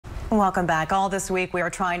Welcome back. All this week, we are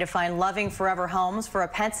trying to find loving forever homes for our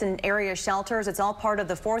pets in area shelters. It's all part of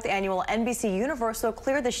the 4th annual NBC Universal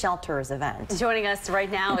Clear the Shelters event. Joining us right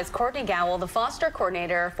now is Courtney Gawel, the foster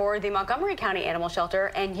coordinator for the Montgomery County Animal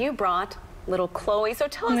Shelter, and you brought little Chloe. So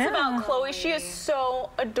tell us about Chloe. She is so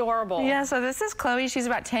adorable. Yeah, so this is Chloe. She's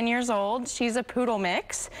about 10 years old. She's a poodle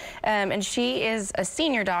mix, and she is a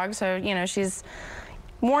senior dog, so, you know, she's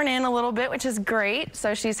worn in a little bit, which is great.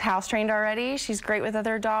 So she's house trained already. She's great with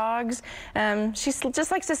other dogs. She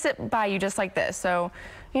just likes to sit by you just like this. So,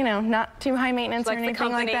 you know, not too high maintenance or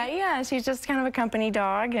anything like that. Yeah, she's just kind of a company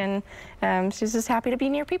dog, and she's just happy to be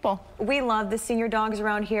near people. We love the senior dogs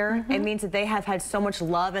around here. It means that they have had so much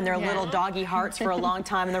love in their little doggy hearts for a long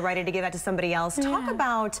time, and they're ready to give that to somebody else. Talk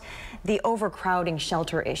about the overcrowding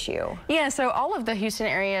shelter issue. Yeah, so all of the Houston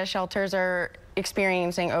area shelters are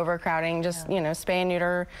experiencing overcrowding, just you know, spay and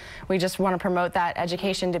neuter. We just want to promote that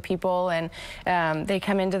education to people, and they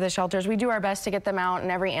come into the shelters. We do our best to get them out, and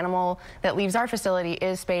every animal that leaves our facility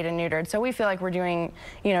is spayed and neutered. So we feel like we're doing,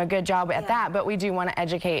 you know, a good job at that, but we do want to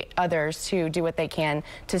educate others to do what they can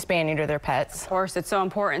to spay and neuter their pets. Of course, it's so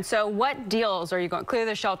important. So what deals are you going? Clear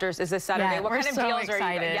the Shelters is this Saturday. What kind of deals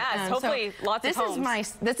are you going? Yes, hopefully lots of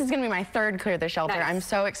homes. This is going to be my 3rd Clear the Shelter. Nice. I'm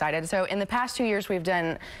so excited. So in the past 2 years, we've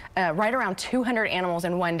done right around 200 animals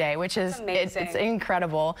in one day, which is it's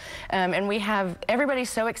incredible. And we have everybody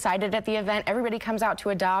so excited at the event. Everybody comes out to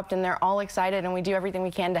adopt, and they're all excited, and we do everything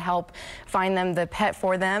we can to help find them the pet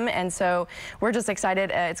for them. And so we're just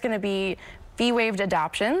excited. It's going to be fee-waived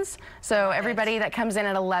adoptions. So everybody that comes in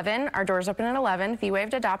at 11, our doors open at 11,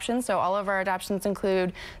 fee-waived adoptions. So all of our adoptions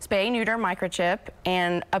include spay, neuter, microchip,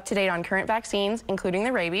 and up-to-date on current vaccines, including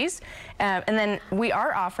the rabies. And then we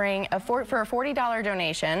are offering for a $40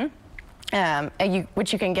 donation,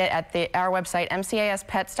 which you can get at our website,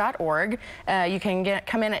 mcaspets.org. You can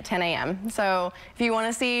come in at 10 a.m. So if you want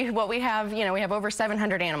to see what we have, you know, we have over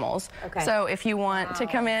 700 animals. So if you want to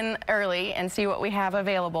come in early and see what we have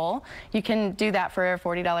available, you can do that for a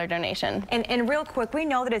 $40 donation. And real quick, we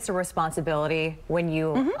know that it's a responsibility when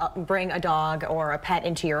you bring a dog or a pet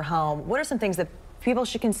into your home. What are some things that people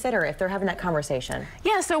should consider if they're having that conversation?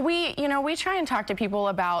 Yeah, so we try and talk to people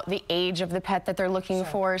about the age of the pet that they're looking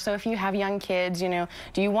for. So if you have young kids, you know,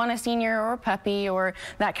 do you want a senior or a puppy, or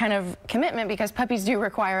that kind of commitment, because puppies do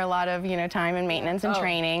require a lot of, you know, time and maintenance and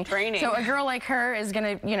training. So a girl like her is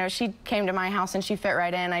gonna, you know, she came to my house and she fit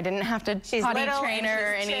right in. I didn't have to potty train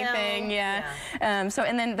her or anything. So,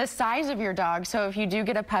 and then the size of your dog. So if you do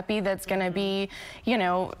get a puppy that's gonna be, you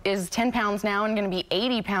know, is 10 pounds now and gonna be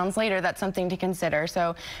 80 pounds later, that's something to consider.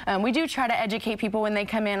 So we do try to educate people when they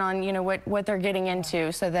come in on, you know, what they're getting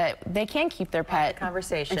into, so that they can keep their pet.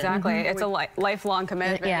 Conversation. Exactly. It's a lifelong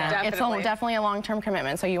commitment. Yeah, it's definitely a long-term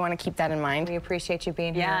commitment, so you want to keep that in mind. We appreciate you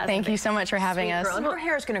being here. Thank you so much for having us. Girl. And her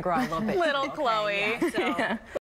hair is going to grow out a little bit. Little Chloe. So.